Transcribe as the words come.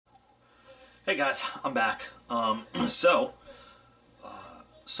Hey guys, I'm back. Some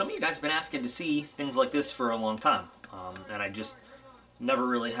of you guys have been asking to see things like this for a long time, and I just never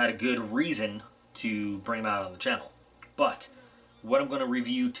really had a good reason to bring them out on the channel. But what I'm going to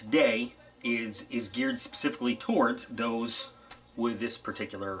review today is geared specifically towards those with this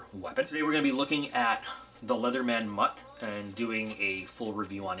particular weapon. Today we're going to be looking at the Leatherman Mut and doing a full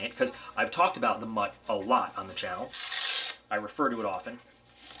review on it, because I've talked about the Mut a lot on the channel. I refer to it often.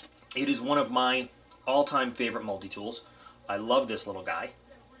 It is one of my all-time favorite multi-tools. I love this little guy.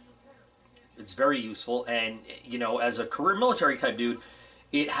 It's very useful, and you know, as a career military type dude,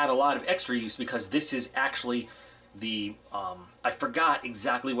 it had a lot of extra use because this is actually the, I forgot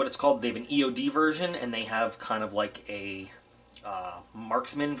exactly what it's called. They have an EOD version, and they have kind of like a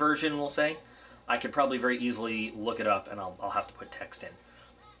marksman version, we'll say. I could probably very easily look it up, and I'll have to put text in.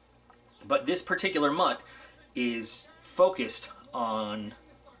 But this particular Mut is focused on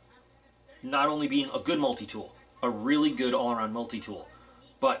not only being a good multi-tool, a really good all-around multi-tool,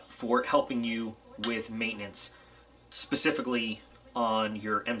 but for helping you with maintenance, specifically on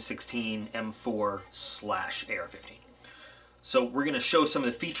your M16, M4 / AR-15. So we're going to show some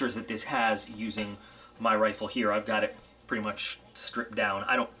of the features that this has using my rifle here. I've got it pretty much stripped down.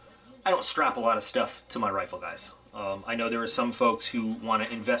 I don't strap a lot of stuff to my rifle, guys. I know there are some folks who want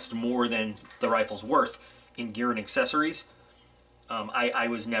to invest more than the rifle's worth in gear and accessories. I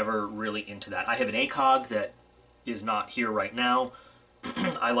was never really into that. I have an ACOG that is not here right now.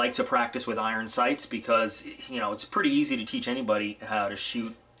 I like to practice with iron sights because, you know, it's pretty easy to teach anybody how to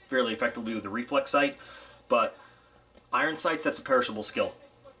shoot fairly effectively with a reflex sight, but iron sights, that's a perishable skill.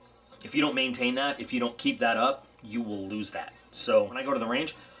 If you don't maintain that, if you don't keep that up, you will lose that. So when I go to the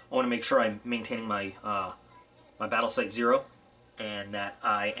range, I want to make sure I'm maintaining my my battle sight 0, and that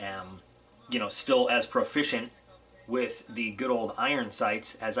I am, you know, still as proficient with the good old iron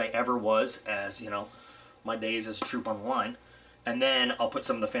sights as I ever was, as, you know, my days as a troop on the line. And then I'll put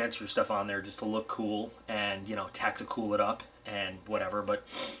some of the fancier stuff on there just to look cool and, you know, tactical it up and whatever. But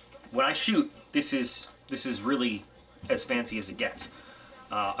when I shoot, this is really as fancy as it gets.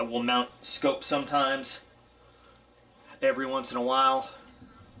 I will mount scope sometimes, every once in a while.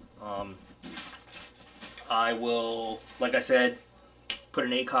 I will, like I said, put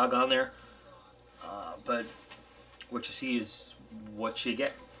an ACOG on there, but what you see is what you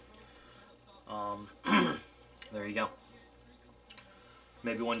get. There you go.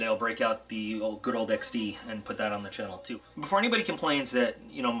 Maybe one day I'll break out the good old XD and put that on the channel too. Before anybody complains that,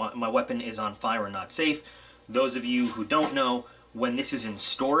 you know, my weapon is on fire and not safe, those of you who don't know, when this is in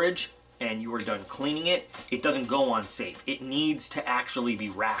storage and you are done cleaning it, it doesn't go on safe. It needs to actually be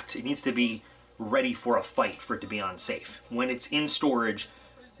racked. It needs to be ready for a fight for it to be on safe. When it's in storage,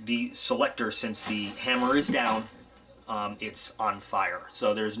 the selector, since the hammer is down, it's on fire.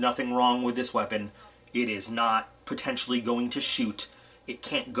 So there's nothing wrong with this weapon. It is not potentially going to shoot. It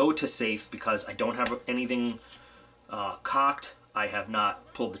can't go to safe because I don't have anything cocked. I have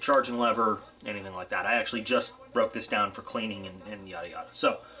not pulled the charging lever, anything like that. I actually just broke this down for cleaning and yada yada.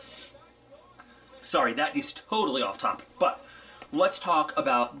 So, sorry, that is totally off topic. But let's talk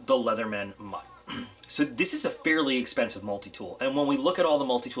about the Leatherman Mut. So this is a fairly expensive multi-tool. And when we look at all the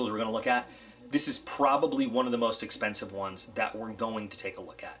multi-tools we're going to look at, this is probably one of the most expensive ones that we're going to take a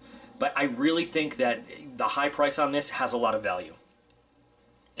look at. But I really think that the high price on this has a lot of value.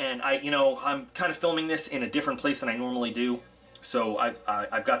 And I'm kind of filming this in a different place than I normally do. So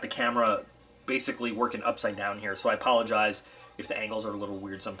I've got the camera basically working upside down here. So I apologize if the angles are a little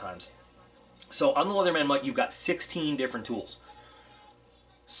weird sometimes. So on the Leatherman Mut, you've got 16 different tools.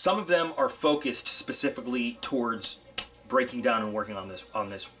 Some of them are focused specifically towards breaking down and working on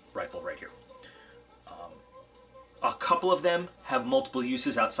this rifle right here. A couple of them have multiple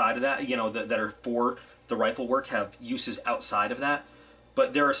uses outside of that, you know, that are for the rifle work, have uses outside of that.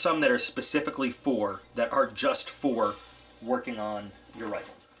 But there are some that are specifically that are just for working on your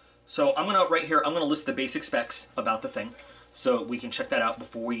rifle. So I'm gonna list the basic specs about the thing, so we can check that out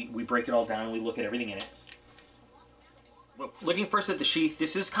before we break it all down and we look at everything in it. Well, looking first at the sheath,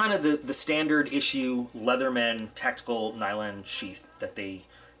 this is kind of the standard issue Leatherman tactical nylon sheath that they,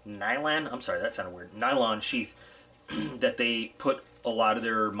 nylon sheath that they put a lot of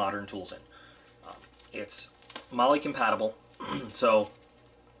their modern tools in. It's MOLLE compatible, so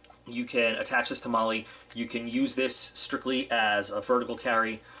you can attach this to MOLLE. You can use this strictly as a vertical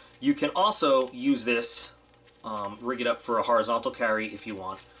carry. You can also use this, rig it up for a horizontal carry if you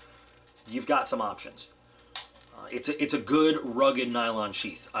want. You've got some options. It's a good rugged nylon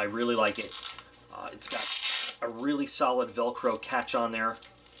sheath. I really like it. It's got a really solid Velcro catch on there.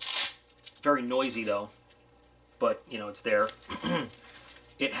 Very noisy though, but you know, it's there.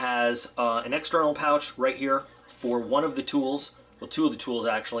 It has an external pouch right here for one of the tools, well, two of the tools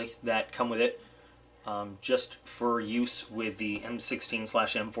actually, that come with it, just for use with the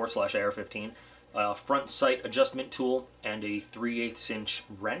M16/M4/AR-15. Front sight adjustment tool and a 3/8 inch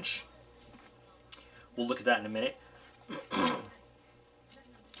wrench. We'll look at that in a minute.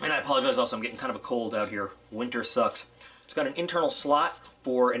 And I apologize also, I'm getting kind of a cold out here. Winter sucks. It's got an internal slot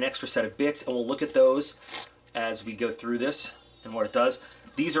for an extra set of bits, and we'll look at those as we go through this and what it does.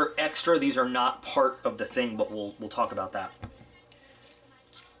 These are extra, these are not part of the thing, but we'll talk about that.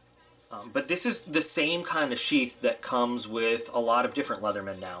 But this is the same kind of sheath that comes with a lot of different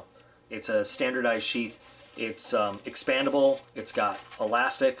Leatherman now. It's a standardized sheath. It's expandable. It's got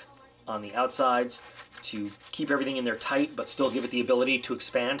elastic on the outsides to keep everything in there tight, but still give it the ability to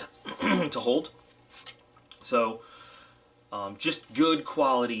expand, to hold. So, just good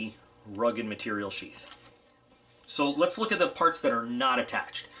quality, rugged material sheath. So let's look at the parts that are not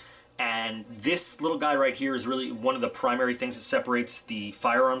attached. And this little guy right here is really one of the primary things that separates the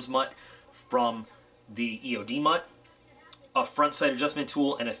firearms Mut from the EOD Mut. A front sight adjustment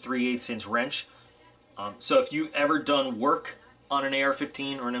tool and a 3/8 inch wrench. So if you've ever done work on an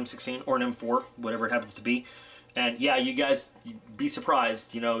AR-15 or an M16 or an M4, whatever it happens to be, and yeah, you guys, you'd be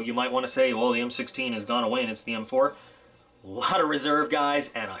surprised, you know, you might want to say, well, the M16 has gone away and it's the M4. A lot of reserve guys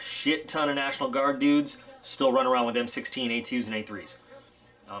and a shit ton of National Guard dudes still run around with M16, A2s, and A3s.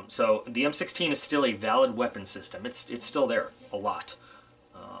 So the M16 is still a valid weapon system. It's still there a lot.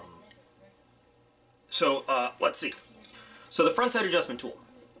 Let's see. So the front sight adjustment tool.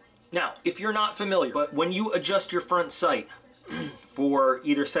 Now, if you're not familiar, but when you adjust your front sight for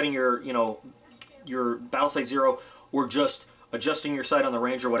either setting your, your battle sight 0 or just adjusting your sight on the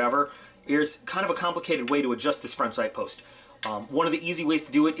range or whatever, there's kind of a complicated way to adjust this front sight post. One of the easy ways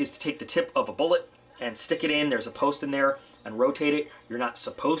to do it is to take the tip of a bullet and stick it in. There's a post in there and rotate it. You're not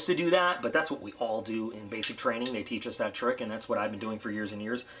supposed to do that, but that's what we all do in basic training. They teach us that trick, and that's what I've been doing for years and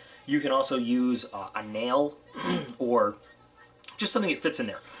years. You can also use a nail or just something that fits in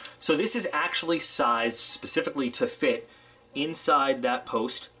there. So this is actually sized specifically to fit inside that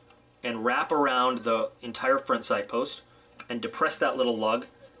post and wrap around the entire front sight post and depress that little lug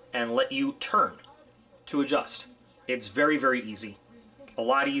and let you turn to adjust. It's very, very easy. A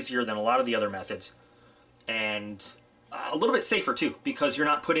lot easier than a lot of the other methods. And a little bit safer too, because you're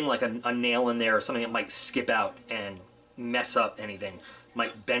not putting like a nail in there or something that might skip out and mess up anything.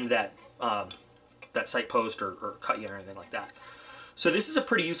 Might bend that that sight post or cut you or anything like that. So this is a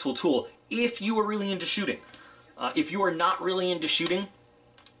pretty useful tool if you are really into shooting. If you are not really into shooting,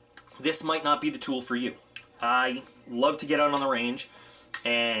 this might not be the tool for you. I love to get out on the range,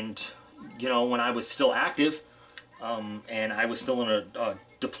 and when I was still active, and I was still in a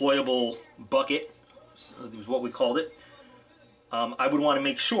deployable bucket, it was what we called it, I would want to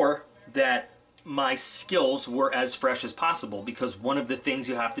make sure that my skills were as fresh as possible, because one of the things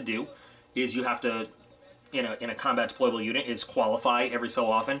you have to do is you have to, in a combat deployable unit, is qualify every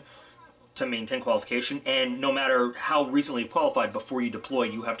so often to maintain qualification. And no matter how recently you've qualified, before you deploy,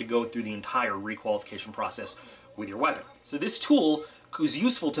 you have to go through the entire requalification process with your weapon. So this tool was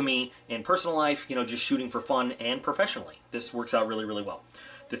useful to me in personal life, just shooting for fun, and professionally. This works out really, really well.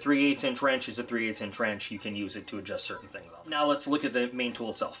 The 3/8 inch wrench is a 3/8 inch wrench. You can use it to adjust certain things on. Now let's look at the main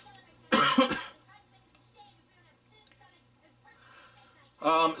tool itself.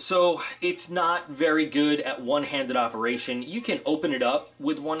 So it's not very good at one-handed operation. You can open it up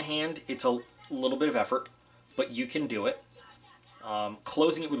with one hand. It's a little bit of effort, but you can do it.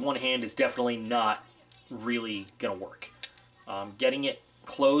 Closing it with one hand is definitely not really gonna work. Getting it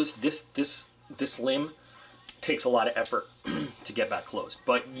closed, this limb takes a lot of effort to get back closed,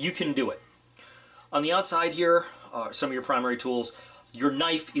 but you can do it. On the outside here, some of your primary tools. Your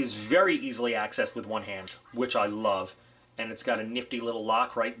knife is very easily accessed with one hand, which I love. And it's got a nifty little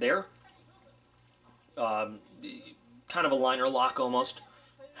lock right there. Kind of a liner lock almost.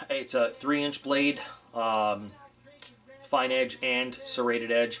 It's a 3-inch blade, fine edge and serrated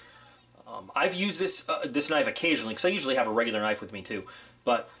edge. I've used this knife occasionally, because I usually have a regular knife with me too.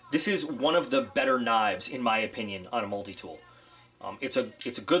 But this is one of the better knives, in my opinion, on a multi-tool. It's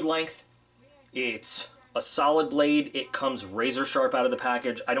a good length. It's a solid blade. It comes razor sharp out of the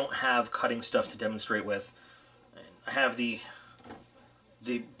package. I don't have cutting stuff to demonstrate with. I have the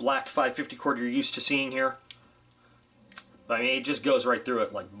black 550 cord you're used to seeing here. I mean, it just goes right through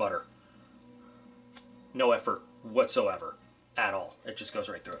it like butter. No effort whatsoever at all. It just goes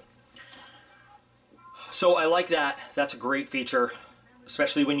right through it. So I like that. That's a great feature,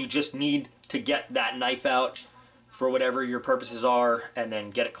 especially when you just need to get that knife out for whatever your purposes are and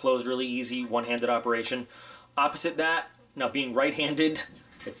then get it closed really easy, one-handed operation. Opposite that, now being right-handed,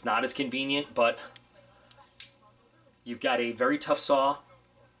 It's not as convenient, but you've got a very tough saw.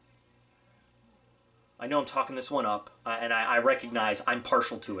 I know I'm talking this one up, and I recognize I'm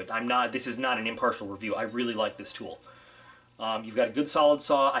partial to it. This is not an impartial review. I really like this tool. You've got a good solid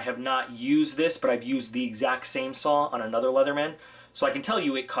saw. I have not used this, but I've used the exact same saw on another Leatherman, so I can tell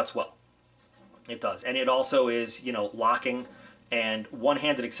you it cuts well. It does, and it also is, you know, locking and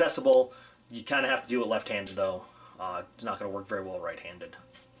one-handed accessible. You kind of have to do it left-handed though. It's not going to work very well right-handed.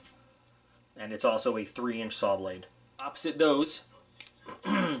 And it's also a 3-inch saw blade. Opposite those,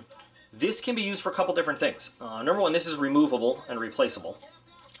 this can be used for a couple different things. Number one, this is removable and replaceable.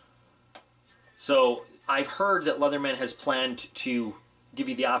 So I've heard that Leatherman has planned to give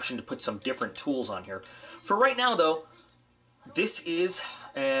you the option to put some different tools on here. For right now though, this is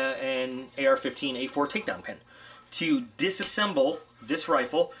an AR-15 A4 takedown pin. To disassemble this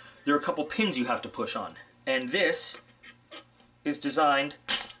rifle, there are a couple pins you have to push on. And this is designed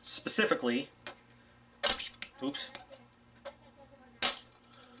specifically,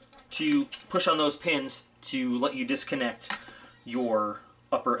 to push on those pins to let you disconnect your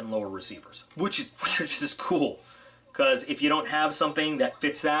upper and lower receivers, which is cool. Because if you don't have something that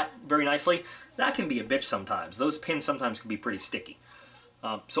fits that very nicely, that can be a bitch sometimes. Those pins sometimes can be pretty sticky.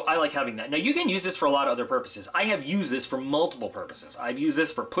 So I like having that. Now you can use this for a lot of other purposes. I have used this for multiple purposes. I've used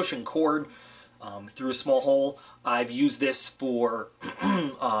this for pushing cord through a small hole. I've used this for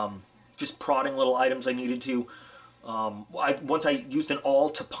just prodding little items I needed to. Once I used an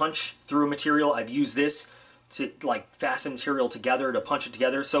awl to punch through a material, I've used this to like fasten material together, to punch it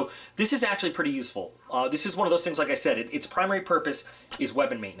together. So this is actually pretty useful. This is one of those things, like I said, its primary purpose is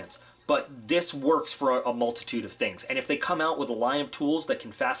weapon maintenance. But this works for a multitude of things. And if they come out with a line of tools that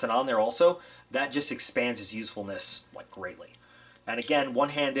can fasten on there also, that just expands its usefulness like greatly. And again,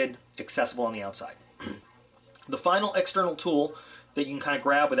 one-handed, accessible on the outside. The final external tool that you can kind of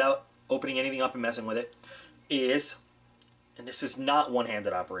grab without opening anything up and messing with it is, and this is not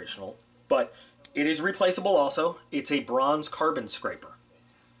one-handed operational, but it is replaceable also. It's a bronze carbon scraper.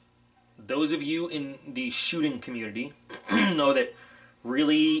 Those of you in the shooting community know that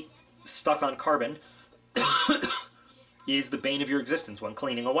really stuck on carbon is the bane of your existence when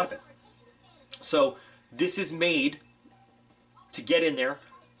cleaning a weapon. So this is made to get in there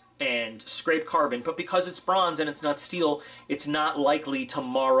and scrape carbon, but because it's bronze and it's not steel, it's not likely to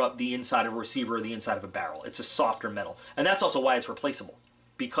mar up the inside of a receiver or the inside of a barrel. It's a softer metal. And that's also why it's replaceable,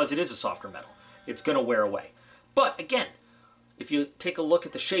 because it is a softer metal. It's going to wear away. But again, if you take a look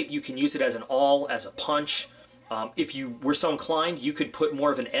at the shape, you can use it as an awl, as a punch. If you were so inclined, you could put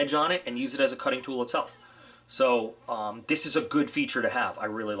more of an edge on it and use it as a cutting tool itself. So this is a good feature to have. I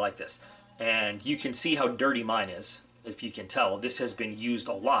really like this. And you can see how dirty mine is, if you can tell. This has been used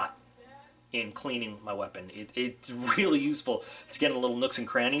a lot in cleaning my weapon. It's really useful. It's getting little nooks and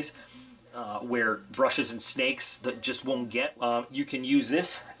crannies where brushes and snakes that just won't get. You can use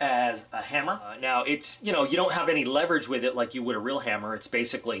this as a hammer. Now it's, you don't have any leverage with it like you would a real hammer. It's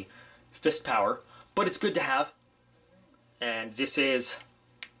basically fist power, but it's good to have. And this is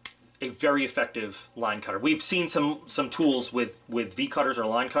a very effective line cutter. We've seen some tools with V cutters or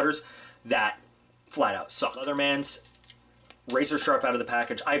line cutters that flat out suck. Leatherman's razor sharp out of the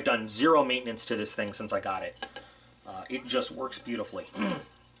package. I've done zero maintenance to this thing since I got it. It just works beautifully.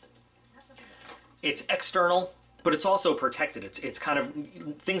 It's external, but it's also protected. It's kind of,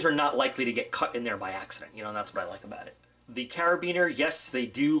 things are not likely to get cut in there by accident. And that's what I like about it. The carabiner, yes, they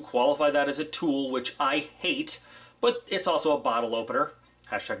do qualify that as a tool, which I hate, but it's also a bottle opener.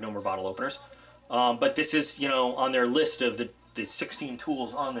 Hashtag no more bottle openers. But this is, on their list of the 16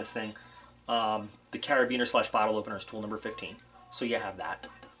 tools on this thing. The carabiner / bottle opener is tool number 15. So you have that.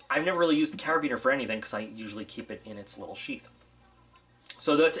 I've never really used the carabiner for anything because I usually keep it in its little sheath.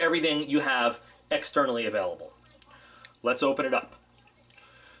 So that's everything you have externally available. Let's open it up.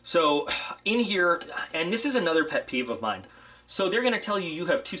 So in here, and this is another pet peeve of mine. So they're going to tell you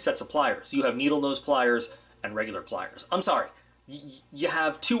have two sets of pliers. You have needle nose pliers and regular pliers. I'm sorry. You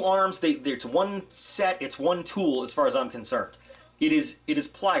have two arms. It's one set. It's one tool as far as I'm concerned. It is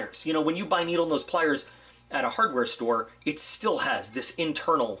pliers. When you buy needle nose pliers at a hardware store, it still has this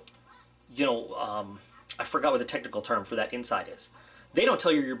internal, I forgot what the technical term for that inside is. They don't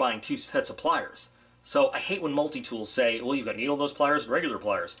tell you you're buying two sets of pliers. So I hate when multi-tools say, well, you've got needle nose pliers and regular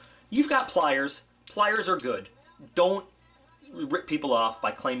pliers. You've got pliers. Pliers are good. Don't rip people off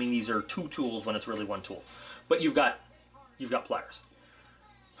by claiming these are two tools when it's really one tool. But you've got pliers.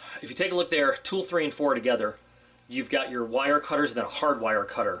 If you take a look there, tool 3 and 4 together, you've got your wire cutters and then a hard wire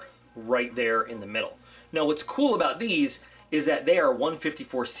cutter right there in the middle. Now what's cool about these is that they are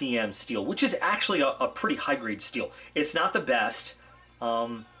 154 cm steel, which is actually a pretty high grade steel. It's not the best.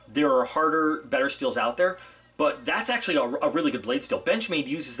 There are harder, better steels out there, but that's actually a really good blade steel. Benchmade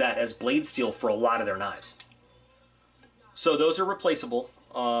uses that as blade steel for a lot of their knives. So those are replaceable,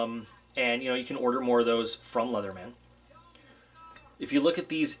 and you can order more of those from Leatherman. If you look at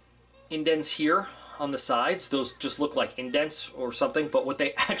these indents here on the sides, those just look like indents or something, but what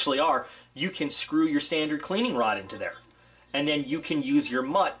they actually are, you can screw your standard cleaning rod into there. And then you can use your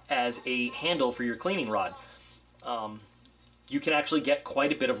Mut as a handle for your cleaning rod. You can actually get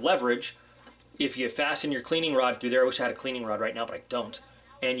quite a bit of leverage if you fasten your cleaning rod through there. I wish I had a cleaning rod right now, but I don't.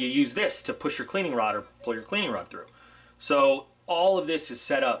 And you use this to push your cleaning rod or pull your cleaning rod through. So all of this is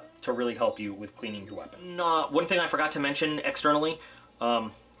set up to really help you with cleaning your weapon. One thing I forgot to mention externally,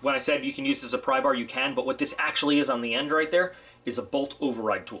 when I said you can use this as a pry bar, you can, but what this actually is on the end right there is a bolt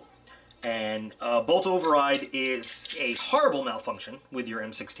override tool. And bolt override is a horrible malfunction with your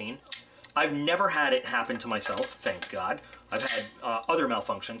M16. I've never had it happen to myself, thank God. I've had other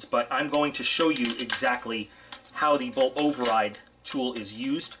malfunctions, but I'm going to show you exactly how the bolt override tool is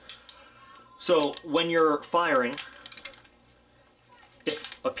used. So when you're firing,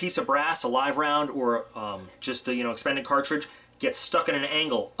 if a piece of brass, a live round, or just a expended cartridge gets stuck at an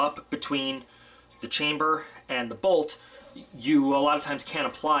angle up between the chamber and the bolt, you a lot of times can't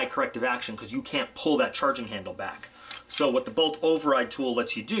apply corrective action because you can't pull that charging handle back. So what the bolt override tool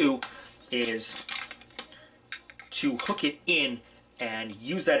lets you do is to hook it in and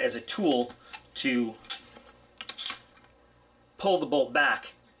use that as a tool to pull the bolt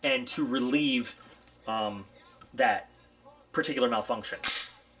back and to relieve that particular malfunction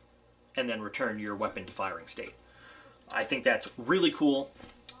and then return your weapon to firing state. I think that's really cool.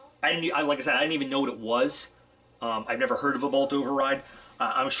 Like I said, I didn't even know what it was. I've never heard of a bolt override.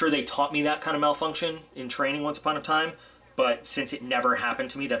 I'm sure they taught me that kind of malfunction in training once upon a time, but since it never happened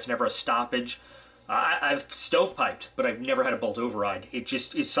to me, that's never a stoppage. I've stovepiped, but I've never had a bolt override. It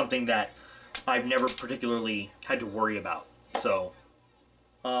just is something that I've never particularly had to worry about. So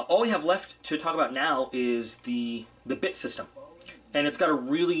all we have left to talk about now is the bit system. And it's got a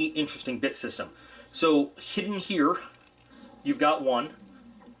really interesting bit system. So hidden here, you've got one,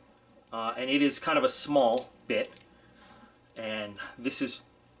 and it is kind of a small bit. And this has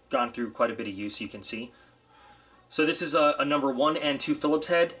gone through quite a bit of use, you can see. So this is a number 1 and 2 Phillips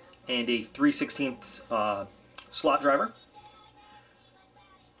head and a 3/16 slot driver.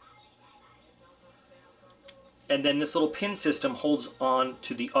 And then this little pin system holds on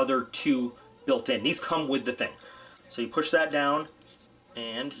to the other 2 built in. These come with the thing. So you push that down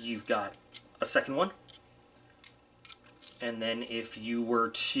and you've got a second one. And then if you were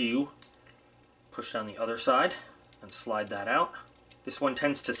to push down the other side and slide that out, this one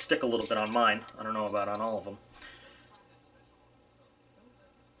tends to stick a little bit on mine. I don't know about on all of them.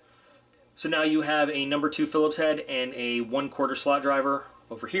 So now you have a number 2 Phillips head and a 1/4 slot driver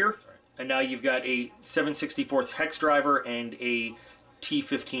over here. And now you've got a 7/64 hex driver and a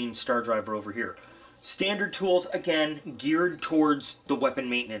T15 star driver over here. Standard tools, again, geared towards the weapon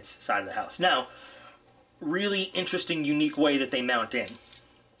maintenance side of the house. Now, really interesting, unique way that they mount in.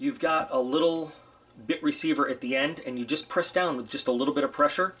 You've got a little bit receiver at the end, and you just press down with just a little bit of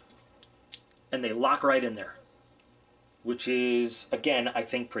pressure, and they lock right in there. Which is, again, I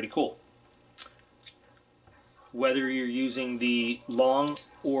think pretty cool. Whether you're using the long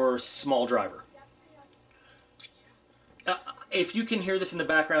or small driver. If you can hear this in the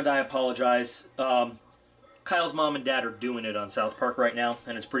background, I apologize. Kyle's mom and dad are doing it on South Park right now,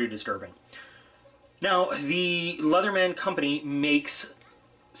 and it's pretty disturbing. Now, the Leatherman company makes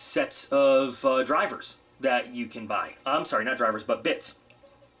sets of drivers that you can buy. I'm sorry, not drivers, but bits.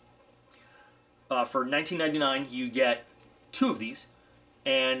 For $19.99, you get 2 of these.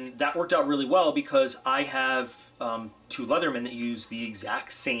 And that worked out really well because I have 2 Leathermen that use the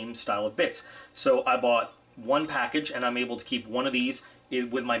exact same style of bits. So I bought 1 package, and I'm able to keep one of these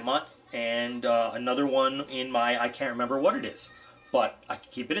with my Mut and another one in my, I can't remember what it is, but I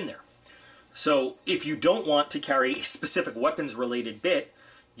can keep it in there. So if you don't want to carry a specific weapons-related bit,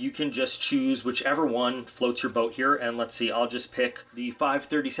 you can just choose whichever one floats your boat here. And let's see, I'll just pick the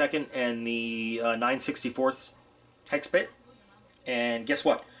 5/32 and the 9/64 hex bit. And guess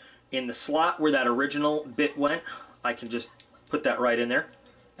what? In the slot where that original bit went, I can just put that right in there,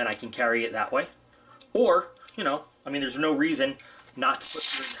 and I can carry it that way. Or, there's no reason not to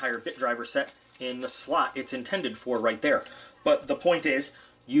put your entire bit driver set in the slot it's intended for right there. But the point is,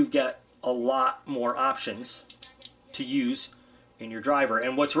 you've got a lot more options to use in your driver.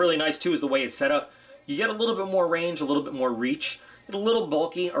 And what's really nice, too, is the way it's set up. You get a little bit more range, a little bit more reach. It's a little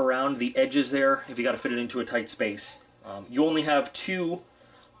bulky around the edges there if you got to fit it into a tight space. You only have 2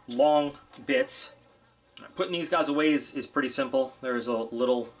 long bits Putting these guys away is pretty simple. There's a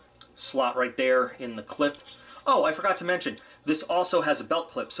little slot right there in the clip. Oh, I forgot to mention, this also has a belt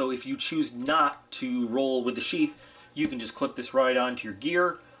clip, so if you choose not to roll with the sheath, you can just clip this right onto your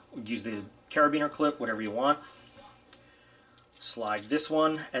gear, use the carabiner clip, whatever you want. Slide this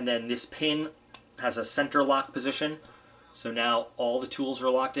one, and then this pin has a center lock position, so now all the tools are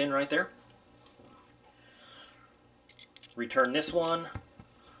locked in right there. Return this one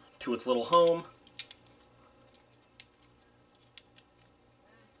to its little home,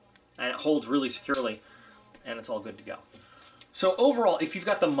 and it holds really securely, and it's all good to go. So overall, if you've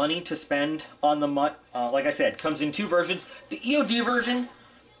got the money to spend on the Mut, like I said, comes in two versions. The EOD version,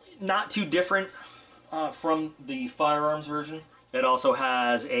 not too different from the firearms version. It also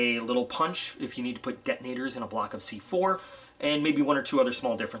has a little punch if you need to put detonators in a block of C4, and maybe one or two other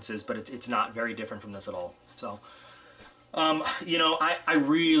small differences, but it's not very different from this at all. So, you know, I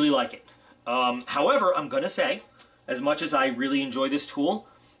really like it. However, I'm going to say, as much as I really enjoy this tool,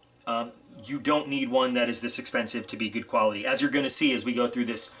 you don't need one that is this expensive to be good quality, as you're going to see as we go through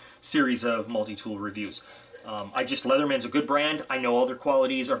this series of multi-tool reviews. Leatherman's a good brand. I know all their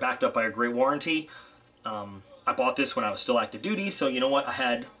qualities are backed up by a great warranty. I bought this when I was still active duty, so you know what? I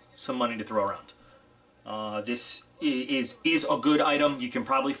had some money to throw around. This is a good item. You can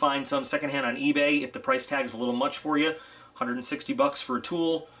probably find some secondhand on eBay if the price tag is a little much for you. 160 bucks for a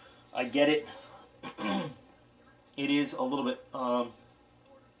tool. I get it. It is a little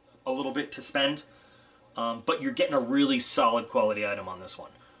bit to spend, but you're getting a really solid quality item on this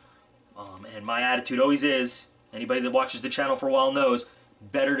one. And my attitude always is, anybody that watches the channel for a while knows,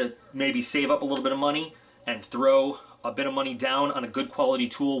 better to maybe save up a little bit of money and throw a bit of money down on a good quality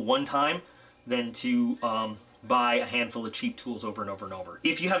tool one time than to buy a handful of cheap tools over and over and over.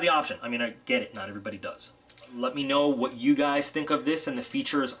 If you have the option. I mean, I get it, not everybody does. Let me know what you guys think of this and the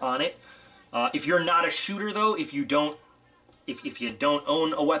features on it. If you're not a shooter though, if you don't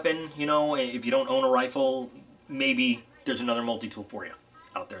own a weapon, you know, if you don't own a rifle, maybe there's another multi-tool for you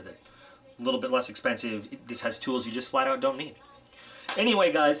out there that's a little bit less expensive. This has tools you just flat out don't need.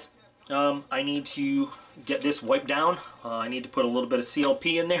 Anyway, guys, I need to get this wiped down. I need to put a little bit of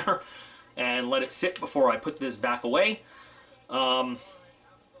CLP in there and let it sit before I put this back away. Her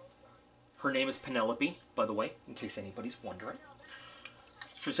name is Penelope, by the way, in case anybody's wondering.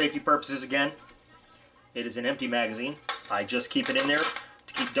 For safety purposes, again, it is an empty magazine. I just keep it in there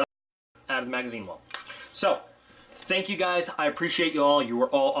to keep dust out of the magazine wall. So, thank you guys. I appreciate you all. You were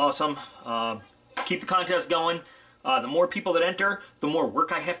all awesome. Keep the contest going. The more people that enter, the more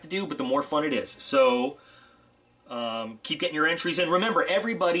work I have to do, but the more fun it is. So, keep getting your entries in. Remember,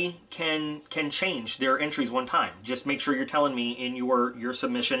 everybody can change their entries one time. Just make sure you're telling me in your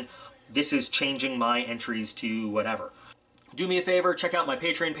submission, this is changing my entries to whatever. Do me a favor, check out my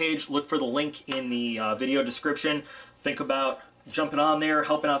Patreon page, look for the link in the video description. Think about jumping on there,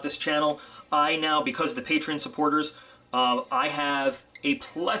 helping out this channel. I now, because of the Patreon supporters, I have a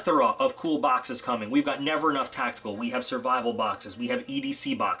plethora of cool boxes coming. We've got Never Enough Tactical, we have Survival boxes, we have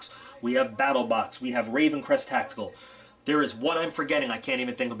EDC box, we have Battle box, we have Raven Crest Tactical. There is what I'm forgetting, I can't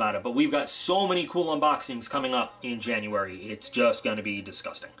even think about it, but we've got so many cool unboxings coming up in January. It's just going to be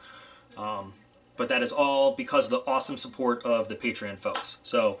disgusting. But that is all because of the awesome support of the Patreon folks.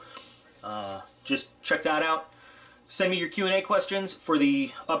 So just check that out. Send me your Q&A questions for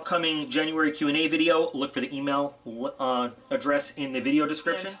the upcoming January Q&A video. Look for the email address in the video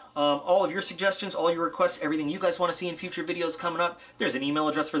description. All of your suggestions, all your requests, everything you guys want to see in future videos coming up, there's an email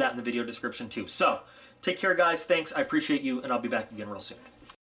address for that in the video description too. So take care, guys. Thanks. I appreciate you, and I'll be back again real soon.